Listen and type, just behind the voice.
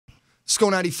Sco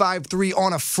 95.3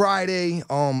 on a Friday.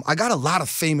 I got a lot of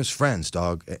famous friends,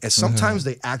 dog. And sometimes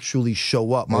they actually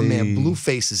show up. My man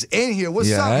Blueface is in here. What's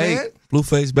up, man?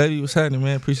 Blueface, baby. What's happening,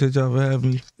 man? Appreciate y'all for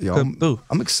having me. Yo,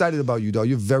 I'm excited about you, dog.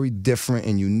 You're very different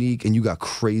and unique, and you got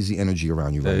crazy energy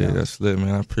around you right now. Yeah, that's lit,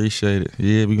 man. I appreciate it.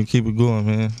 Yeah, we can keep it going,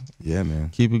 man. Yeah, man.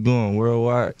 Keep it going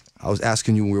worldwide. I was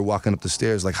asking you when we were walking up the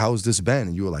stairs, like, how's this been?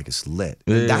 And you were like, it's lit.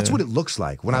 Yeah. That's what it looks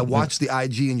like. When I watch the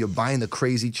IG and you're buying the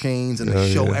crazy chains and the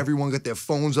show, everyone got their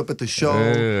phones up at the show.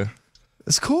 Yeah.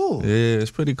 It's cool. Yeah,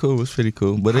 it's pretty cool. It's pretty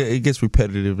cool. But it gets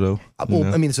repetitive, though.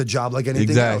 Well, I mean, it's a job like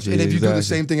anything else. And if you do the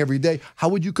same thing every day, how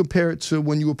would you compare it to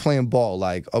when you were playing ball?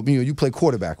 Like, you play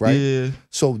quarterback, right? Yeah.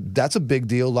 So that's a big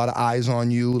deal. A lot of eyes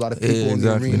on you, a lot of people in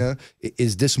the arena.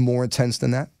 Is this more intense than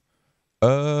that?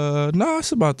 No,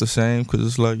 it's about the same because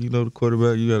it's like, the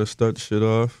quarterback, you got to start the shit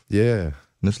off. Yeah. And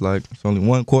it's like, it's only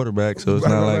one quarterback, so it's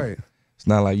it's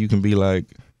not like you can be like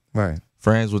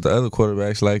friends with the other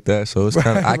quarterbacks like that. So it's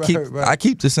kind of I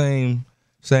keep the same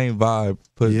vibe,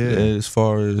 but as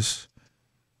far as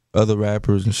other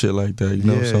rappers and shit like that,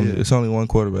 it's only one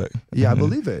quarterback. Yeah, I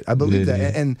believe it. I believe that.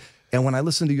 Yeah. And when I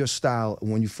listened to your style,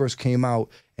 when you first came out,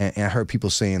 and I heard people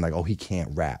saying like, oh, he can't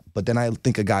rap. But then I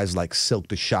think of guys like Silk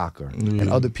the Shocker and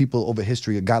other people over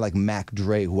history, a guy like Mac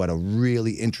Dre who had a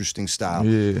really interesting style.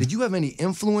 Yeah. Did you have any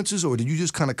influences or did you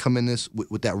just kind of come in this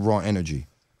with that raw energy?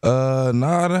 No,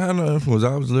 I didn't have no influence.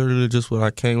 I was literally just what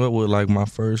I came up with, like my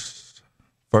first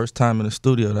time in the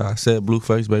studio that I said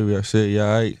Blueface, baby. I said, yeah,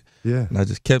 all right. Yeah. And I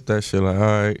just kept that shit like, all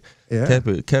right. Yeah. Kept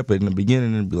it in the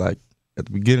beginning and be like, at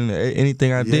the beginning of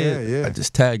anything I did, I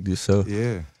just tagged it. So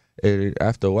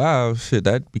after a while, shit,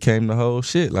 that became the whole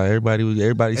shit. Like everybody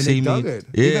and see me. It.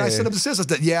 Yeah, even I set up the sisters.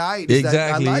 Exactly.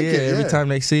 I like it. Every time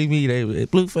they see me, they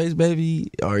Blueface,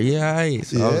 baby, or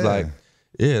So I was like,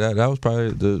 that was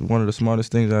probably one of the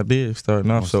smartest things I did starting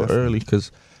off so early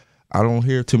because I don't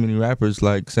hear too many rappers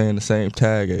like saying the same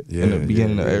tag in the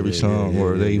beginning of every song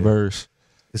or they verse.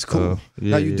 It's cool.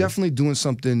 Now you're definitely doing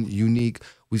something unique.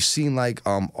 We've seen like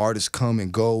artists come and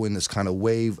go in this kind of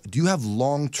wave. Do you have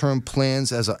long-term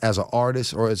plans as an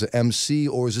artist or as an MC,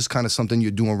 or is this kind of something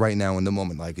you're doing right now in the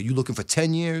moment? Like, are you looking for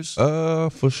 10 years?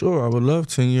 For sure. I would love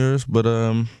 10 years, but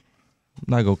I'm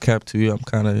not gonna cap to you. I'm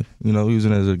kind of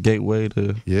using it as a gateway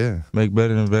to make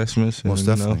better investments. Most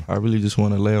definitely. I really just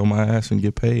want to lay on my ass and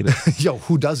get paid. Yo,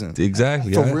 who doesn't?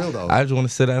 Exactly. For real though. I just want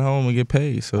to sit at home and get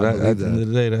paid. So at the end of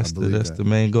the day, that's the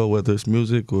main goal. Whether it's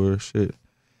music or shit.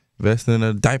 Investing in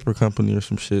a diaper company or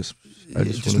some shit. I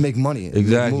just make money.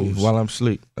 Exactly. While I'm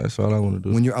asleep. That's all I want to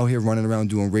do. When you're out here running around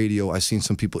doing radio, I've seen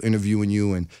some people interviewing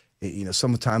you, and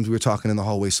sometimes we were talking in the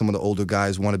hallway, some of the older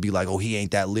guys want to be like, oh, he ain't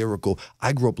that lyrical.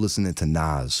 I grew up listening to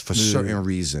Nas for certain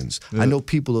reasons. I know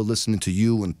people are listening to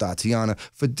you and Tatiana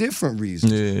for different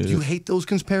reasons. Do you hate those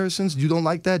comparisons? You don't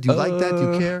like that? Do you like that?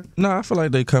 Do you care? No, I feel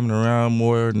like they coming around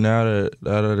more now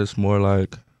that it's more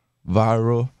like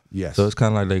viral. Yes. So it's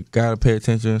kind of like they gotta pay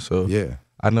attention. So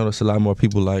I notice a lot more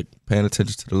people like paying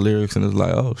attention to the lyrics, and it's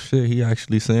like, oh shit, he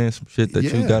actually saying some shit that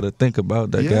you gotta think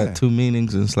about that got two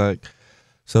meanings. And it's like,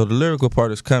 so the lyrical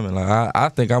part is coming. Like I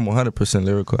think I'm 100%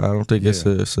 lyrical. I don't think it's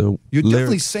a You're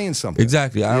definitely saying something.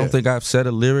 Exactly. I don't think I've said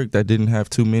a lyric that didn't have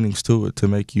two meanings to it to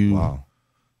make you,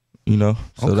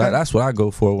 So that's what I go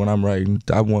for when I'm writing.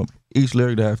 I want each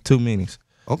lyric to have two meanings.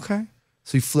 Okay.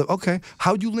 So you flip. Okay.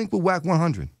 How'd you link with Wack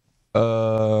 100?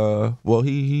 Well,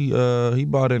 he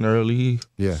bought in early.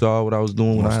 He saw what I was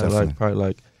doing when I had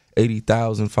probably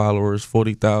 80,000 followers,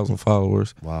 40,000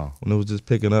 followers. Wow. When it was just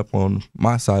picking up on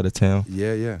my side of town.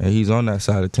 Yeah, yeah. And he's on that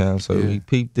side of town, so he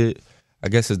peeped it. I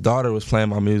guess his daughter was playing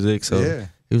my music, so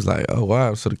he was like, "Oh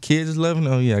wow!" So the kids is loving it.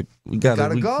 Oh yeah, we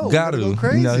gotta go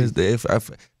crazy. If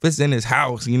it's in his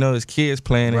house, his kids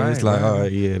playing it. It's like, all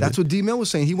right, yeah. That's what D-Mill was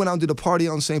saying. He went out and did a party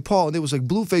on St. Paul, and it was like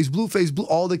Blueface.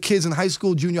 All the kids in high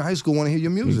school, junior high school, want to hear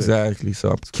your music. Exactly. So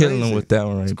I'm killing them with that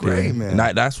one right there. Great, man.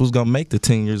 And that's what's gonna make the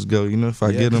 10 years go. If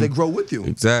I get them, they grow with you.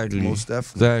 Exactly. Most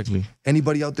definitely. Exactly.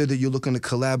 Anybody out there that you're looking to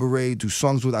collaborate, do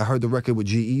songs with? I heard the record with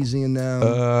g-eazy in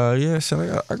now. Yeah.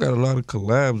 So I got a lot of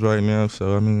collabs right now.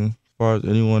 So I mean, as far as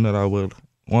anyone that I would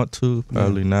want to,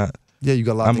 probably not. Yeah, you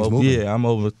got a lot of things moving. Yeah,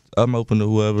 I'm open to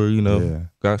whoever,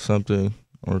 got something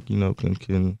or,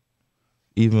 can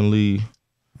evenly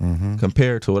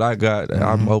compare to what I got.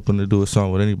 I'm open to do a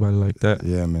song with anybody like that.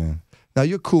 Yeah, man. Now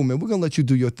you're cool, man. We're gonna let you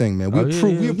do your thing, man.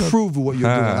 We approve of what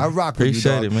you're doing. I rock with you,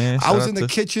 dog. Appreciate it, man. I was in the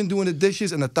kitchen doing the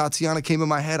dishes, and the Tatiana came in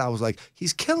my head. I was like,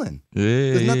 he's killing. Yeah,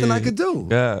 there's nothing I could do.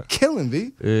 Yeah, killing,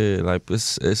 B. Yeah, like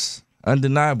it's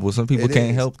undeniable. Some people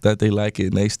can't help that they like it,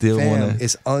 and they still want to.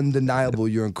 It's undeniable.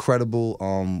 You're incredible.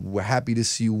 We're happy to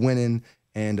see you winning.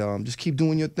 And just keep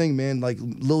doing your thing, man. Like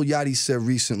Lil Yachty said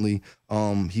recently,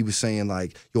 he was saying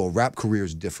like, yo, a rap career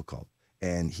is difficult.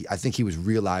 And I think he was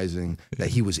realizing that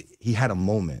he had a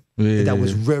moment that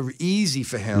was very easy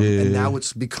for him, and now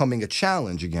it's becoming a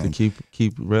challenge again. To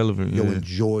keep relevant. Yo,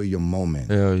 enjoy your moment.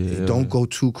 Hell yeah. Don't go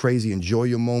too crazy. Enjoy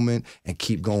your moment and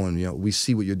keep going. You know, we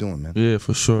see what you're doing, man. Yeah,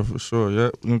 for sure. Yeah,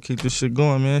 we're gonna keep this shit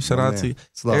going, man. Shout out to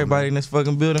everybody in this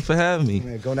fucking building for having me.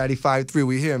 Man, Go 95.3,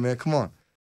 we here, man. Come on.